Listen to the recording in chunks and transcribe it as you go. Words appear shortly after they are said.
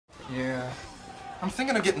Yeah. I'm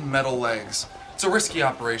thinking of getting metal legs. It's a risky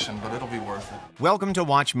operation, but it'll be worth it. Welcome to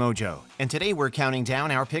Watch Mojo, and today we're counting down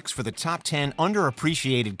our picks for the top 10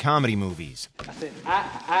 underappreciated comedy movies. I said,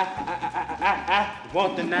 I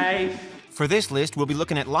want the knife. For this list, we'll be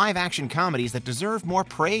looking at live-action comedies that deserve more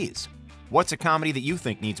praise. What's a comedy that you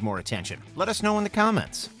think needs more attention? Let us know in the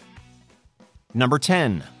comments. Number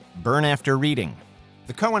 10, Burn After Reading.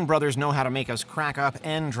 The Coen brothers know how to make us crack up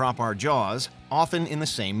and drop our jaws, often in the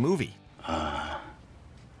same movie.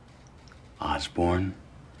 Osborne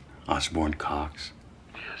Cox.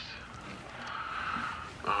 Yes.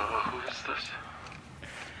 Who is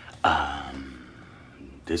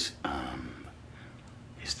this?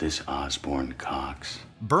 Is this Osborne Cox?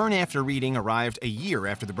 Burn After Reading arrived a year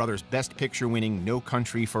after the brothers' Best Picture-winning No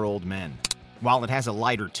Country for Old Men. While it has a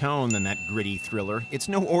lighter tone than that gritty thriller, it's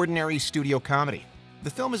no ordinary studio comedy. The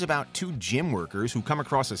film is about two gym workers who come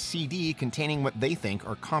across a CD containing what they think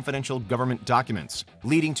are confidential government documents,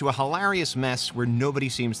 leading to a hilarious mess where nobody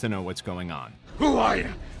seems to know what's going on. Who are you?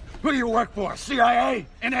 Who do you work for? CIA?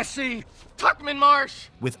 NSC? Tuckman Marsh!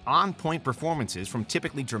 With on-point performances from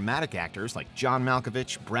typically dramatic actors like John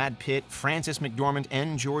Malkovich, Brad Pitt, Frances McDormand,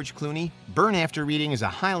 and George Clooney, Burn After Reading is a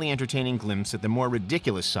highly entertaining glimpse at the more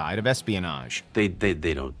ridiculous side of espionage. They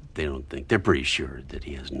don't think. They're pretty sure that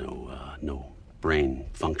he has no brain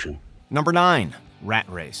function. Number 9, Rat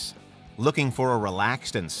Race. Looking for a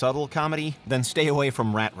relaxed and subtle comedy? Then stay away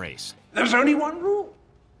from Rat Race. There's only one rule.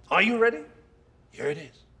 Are you ready? Here it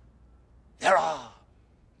is. There are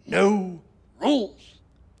no rules.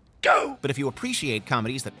 Go! But if you appreciate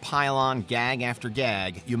comedies that pile on gag after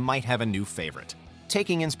gag, you might have a new favorite.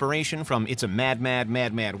 Taking inspiration from It's a Mad, Mad,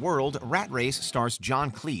 Mad, Mad World, Rat Race stars John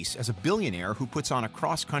Cleese as a billionaire who puts on a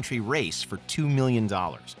cross-country race for $2 million.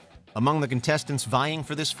 Among the contestants vying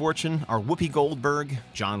for this fortune are Whoopi Goldberg,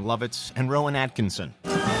 John Lovitz, and Rowan Atkinson.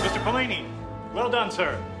 Mr. Polini, well done,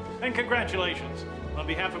 sir, and congratulations. On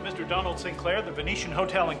behalf of Mr. Donald Sinclair, the Venetian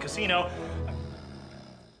Hotel and Casino.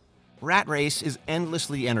 Rat Race is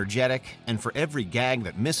endlessly energetic, and for every gag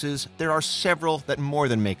that misses, there are several that more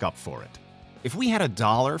than make up for it. If we had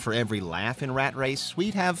 $1 for every laugh in Rat Race,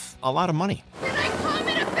 we'd have a lot of money. Did I come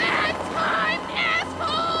at a bad time,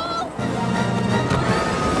 asshole?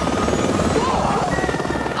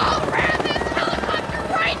 I'll ram this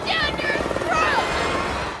helicopter right down your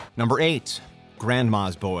throat! Number 8,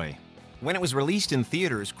 Grandma's Boy. When it was released in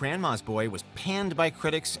theaters, Grandma's Boy was panned by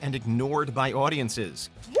critics and ignored by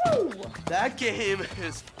audiences. Woo! That game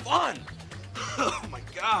is fun! Oh my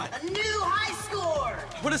god! A new high score!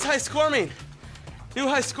 What does high score mean? New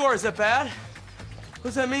high score, is that bad? What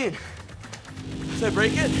does that mean? Did I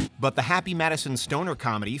break it? But the Happy Madison stoner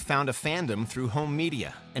comedy found a fandom through home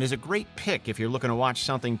media and is a great pick if you're looking to watch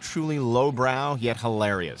something truly lowbrow yet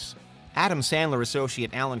hilarious. Adam Sandler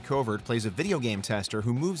associate Alan Covert plays a video game tester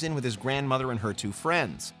who moves in with his grandmother and her two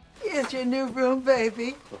friends. Here's your new room,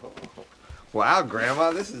 baby. Wow,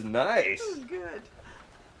 Grandma, this is nice. This is good.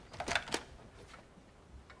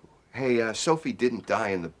 Hey, Sophie didn't die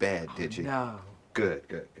in the bed, did she? No. Good.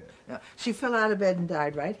 No. She fell out of bed and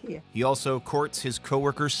died right here. He also courts his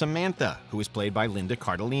coworker Samantha, who is played by Linda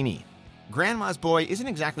Cardellini. Grandma's Boy isn't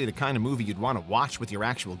exactly the kind of movie you'd want to watch with your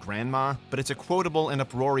actual grandma, but it's a quotable and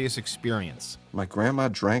uproarious experience. My grandma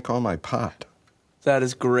drank all my pot. That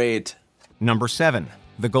is great. Number 7,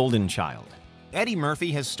 The Golden Child. Eddie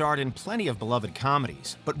Murphy has starred in plenty of beloved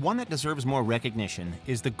comedies, but one that deserves more recognition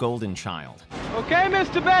is The Golden Child. Okay,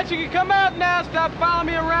 Mr. Batch, you can come out now. Stop following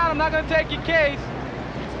me around. I'm not going to take your case.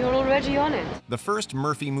 You're already on it. The first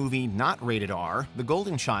Murphy movie not rated R, The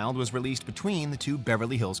Golden Child was released between the two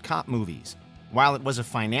Beverly Hills Cop movies. While it was a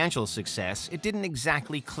financial success, it didn't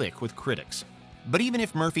exactly click with critics. But even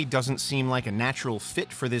if Murphy doesn't seem like a natural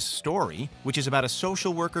fit for this story, which is about a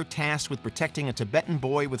social worker tasked with protecting a Tibetan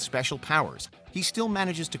boy with special powers, he still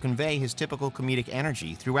manages to convey his typical comedic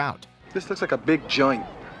energy throughout. This looks like a big joint.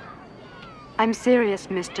 I'm serious,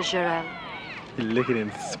 Mr. Jarrell. You lick it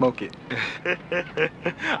and smoke it.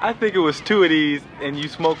 I think it was 2 of these, and you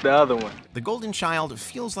smoked the other one. The Golden Child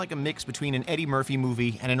feels like a mix between an Eddie Murphy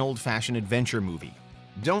movie and an old-fashioned adventure movie.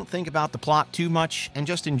 Don't think about the plot too much, and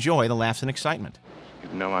just enjoy the laughs and excitement.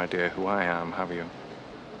 You've no idea who I am, have you?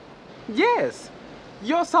 Yes!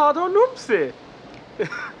 Yo sado nupse!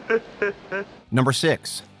 Number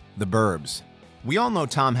 6, The Burbs. We all know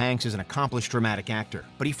Tom Hanks is an accomplished dramatic actor,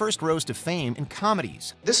 but he first rose to fame in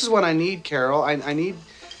comedies. This is what I need, Carol. I need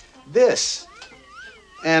this.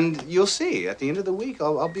 And you'll see, at the end of the week,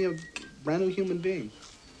 I'll be a brand new human being.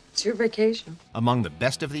 It's your vacation. Among the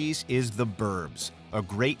best of these is The Burbs, a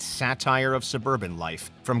great satire of suburban life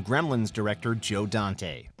from Gremlins director Joe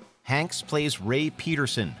Dante. Hanks plays Ray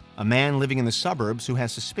Peterson, a man living in the suburbs who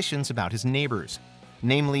has suspicions about his neighbors.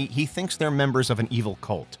 Namely, he thinks they're members of an evil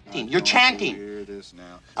cult. You're chanting.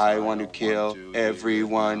 I want to kill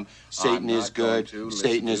everyone. Satan is good.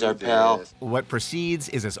 Satan is our pal. What proceeds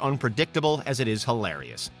is as unpredictable as it is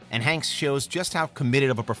hilarious, and Hanks shows just how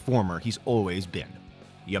committed of a performer he's always been.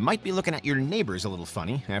 You might be looking at your neighbors a little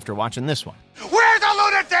funny after watching this one. We're the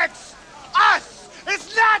lunatics! Us!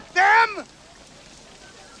 It's not them!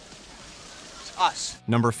 It's us.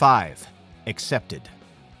 Number 5, Accepted.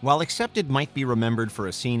 While Accepted might be remembered for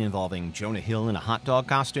a scene involving Jonah Hill in a hot dog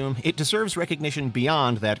costume, it deserves recognition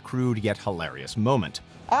beyond that crude yet hilarious moment.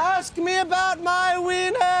 Ask me about my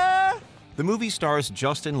wiener! The movie stars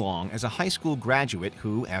Justin Long as a high school graduate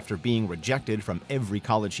who, after being rejected from every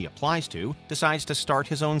college he applies to, decides to start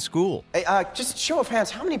his own school. Hey, just show of hands,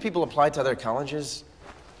 how many people applied to other colleges?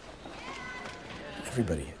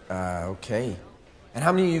 Everybody. Okay. And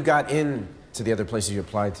how many of you got in to the other places you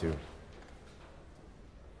applied to?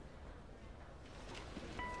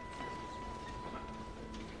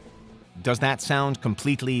 Does that sound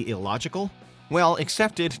completely illogical? Well,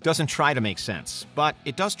 Accepted doesn't try to make sense, but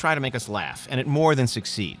it does try to make us laugh, and it more than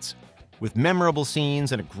succeeds. With memorable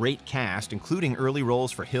scenes and a great cast, including early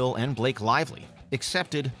roles for Hill and Blake Lively,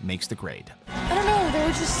 Accepted makes the grade. I don't know, there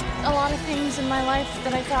were just a lot of things in my life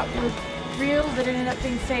that I thought were real that ended up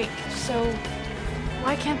being fake, so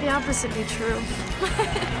why can't the opposite be true?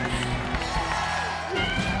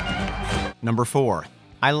 Number 4,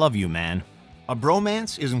 I Love You, Man. A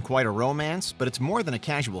bromance isn't quite a romance, but it's more than a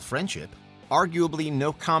casual friendship. Arguably,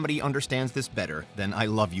 no comedy understands this better than I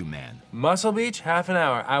Love You, Man. Muscle Beach, half an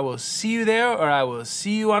hour. I will see you there, or I will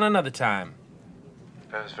see you on another time.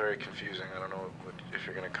 That was very confusing. I don't know if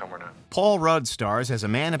you're gonna come or not. Paul Rudd stars as a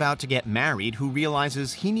man about to get married who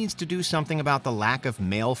realizes he needs to do something about the lack of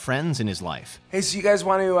male friends in his life. Hey, so you guys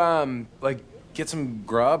want to, get some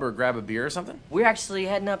grub or grab a beer or something? We're actually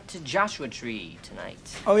heading up to Joshua Tree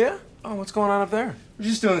tonight. Oh, yeah? Oh, what's going on up there? We're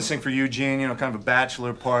just doing this thing for Eugene, kind of a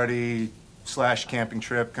bachelor party / camping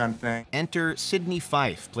trip kind of thing. Enter Sidney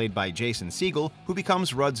Fife, played by Jason Segel, who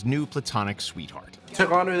becomes Rudd's new platonic sweetheart.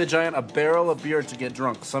 Took Andre the Giant a barrel of beer to get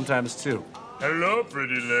drunk, sometimes two. Hello,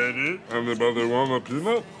 pretty lady. I'm the mother one of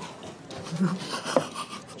peanut.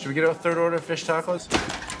 Should we get a third order fish tacos?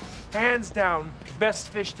 Hands down, best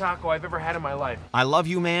fish taco I've ever had in my life. I Love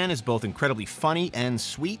You, Man is both incredibly funny and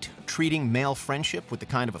sweet, treating male friendship with the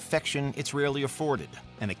kind of affection it's rarely afforded,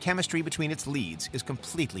 and the chemistry between its leads is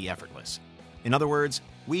completely effortless. In other words,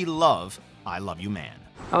 we love I Love You, Man.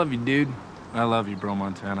 I love you, dude. I love you, Bro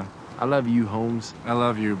Montana. I love you, Holmes. I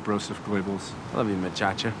love you, Broseph Goebbels. I love you,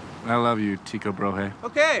 Machacha. I love you, Tico Brohe.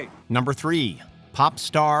 Okay. Number 3,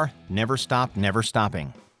 Popstar, Never Stop, Never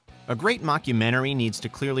Stopping. A great mockumentary needs to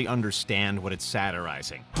clearly understand what it's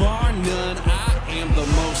satirizing. Bar none, I am the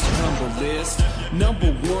most humblest.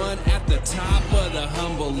 #1 at the top of the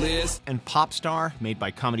humble list. And Popstar, made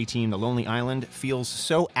by comedy team The Lonely Island, feels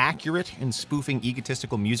so accurate in spoofing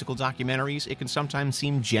egotistical musical documentaries it can sometimes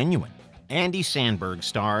seem genuine. Andy Samberg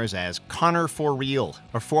stars as Connor For Real,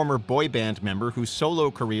 a former boy band member whose solo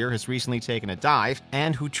career has recently taken a dive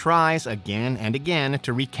and who tries again and again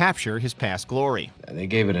to recapture his past glory. They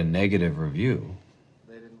gave it a negative review.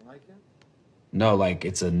 They didn't like it? No, like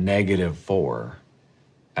it's a -4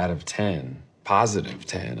 out of 10. Positive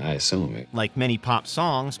 10, I assume it. Like many pop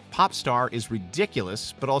songs, Popstar is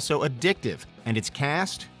ridiculous but also addictive, and its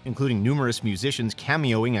cast, including numerous musicians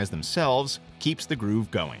cameoing as themselves, keeps the groove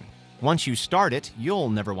going. Once you start it, you'll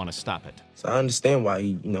never want to stop it. So I understand why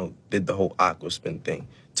he, did the whole aqua spin thing.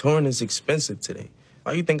 Touring is expensive today.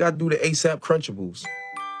 Why you think I do the ASAP Crunchables?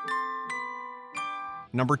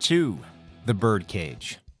 Number 2, The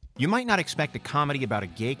Birdcage. You might not expect a comedy about a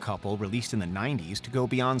gay couple released in the 90s to go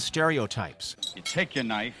beyond stereotypes. You take your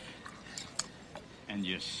knife and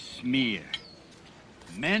you smear.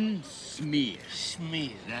 Men smear.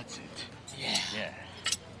 Smear, that's it.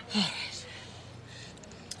 Yeah.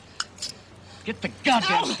 Get the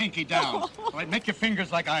goddamn pinky down. All right, make your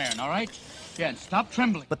fingers like iron, all right? Yeah, and stop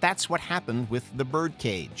trembling. But that's what happened with The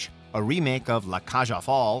Birdcage, a remake of La Cage aux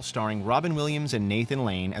Folles starring Robin Williams and Nathan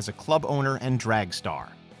Lane as a club owner and drag star.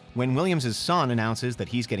 When Williams' son announces that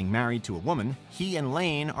he's getting married to a woman, he and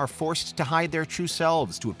Lane are forced to hide their true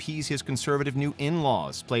selves to appease his conservative new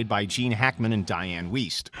in-laws, played by Gene Hackman and Diane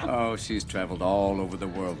Wiest. Oh, she's traveled all over the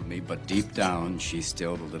world with me, but deep down, she's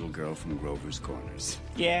still the little girl from Grover's Corners.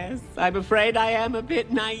 Yes, I'm afraid I am a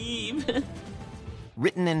bit naive.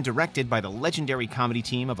 Written and directed by the legendary comedy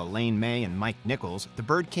team of Elaine May and Mike Nichols, The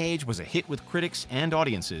Birdcage was a hit with critics and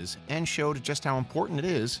audiences and showed just how important it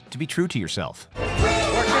is to be true to yourself.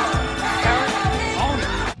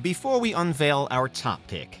 Before we unveil our top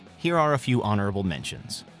pick, here are a few honorable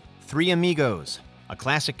mentions. Three Amigos, a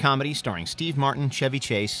classic comedy starring Steve Martin, Chevy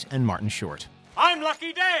Chase, and Martin Short. I'm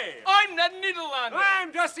Lucky Dave. I'm Ned Needlelander.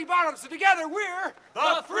 I'm Dusty Bottoms. So together we're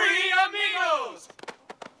the Three Amigos.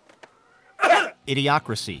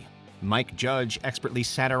 Idiocracy. Mike Judge expertly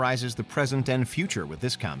satirizes the present and future with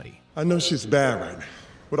this comedy. I know shit's bad right now,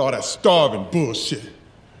 with all that starving bullshit.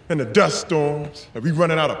 And the dust storms, and we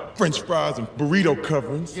running out of French fries and burrito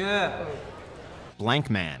coverings. Yeah.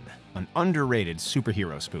 Blank Man, an underrated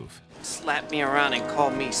superhero spoof. Slap me around and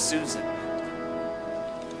call me Susan.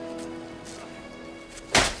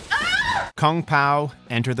 Kung Pao,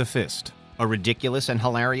 Enter the Fist, a ridiculous and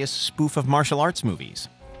hilarious spoof of martial arts movies.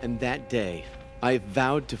 And that day, I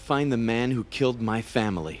vowed to find the man who killed my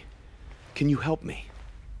family. Can you help me?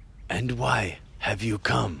 And why have you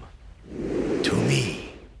come to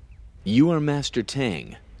me? You are Master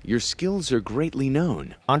Tang. Your skills are greatly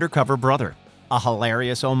known. Undercover Brother, a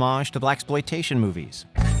hilarious homage to blaxploitation movies.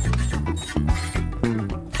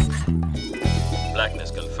 Blackness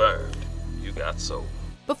confirmed. You got soul.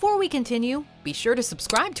 Before we continue, be sure to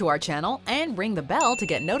subscribe to our channel and ring the bell to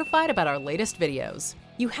get notified about our latest videos.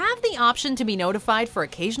 You have the option to be notified for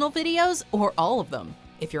occasional videos or all of them.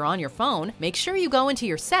 If you're on your phone, make sure you go into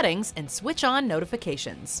your settings and switch on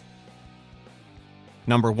notifications.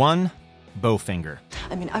 Number 1, Bowfinger.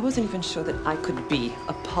 I mean, I wasn't even sure that I could be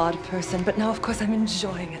a pod person, but now, of course, I'm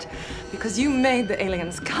enjoying it. Because you made the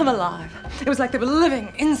aliens come alive. It was like they were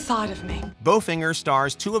living inside of me. Bowfinger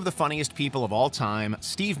stars two of the funniest people of all time,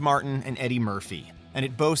 Steve Martin and Eddie Murphy. And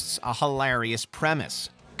it boasts a hilarious premise.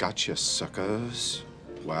 Gotcha, suckers.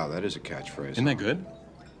 Wow, that is a catchphrase. Isn't that good?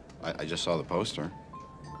 I just saw the poster.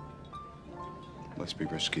 Let's be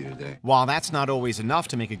risky today. While that's not always enough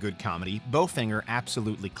to make a good comedy, Bowfinger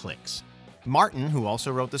absolutely clicks. Martin, who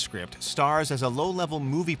also wrote the script, stars as a low-level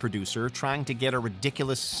movie producer trying to get a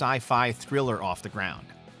ridiculous sci-fi thriller off the ground.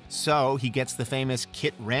 So he gets the famous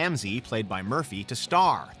Kit Ramsey, played by Murphy, to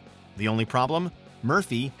star. The only problem?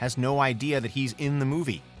 Murphy has no idea that he's in the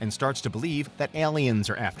movie and starts to believe that aliens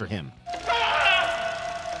are after him.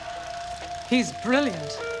 He's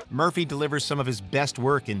brilliant. Murphy delivers some of his best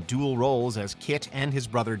work in dual roles as Kit and his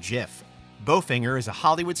brother Jiff. Bowfinger is a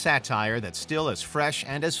Hollywood satire that's still as fresh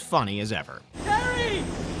and as funny as ever. Terry!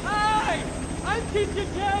 Hi! I'm Teacher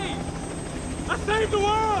Jay! I saved the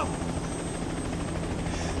world!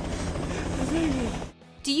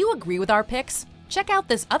 Do you agree with our picks? Check out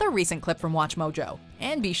this other recent clip from WatchMojo.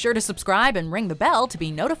 And be sure to subscribe and ring the bell to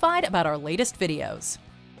be notified about our latest videos.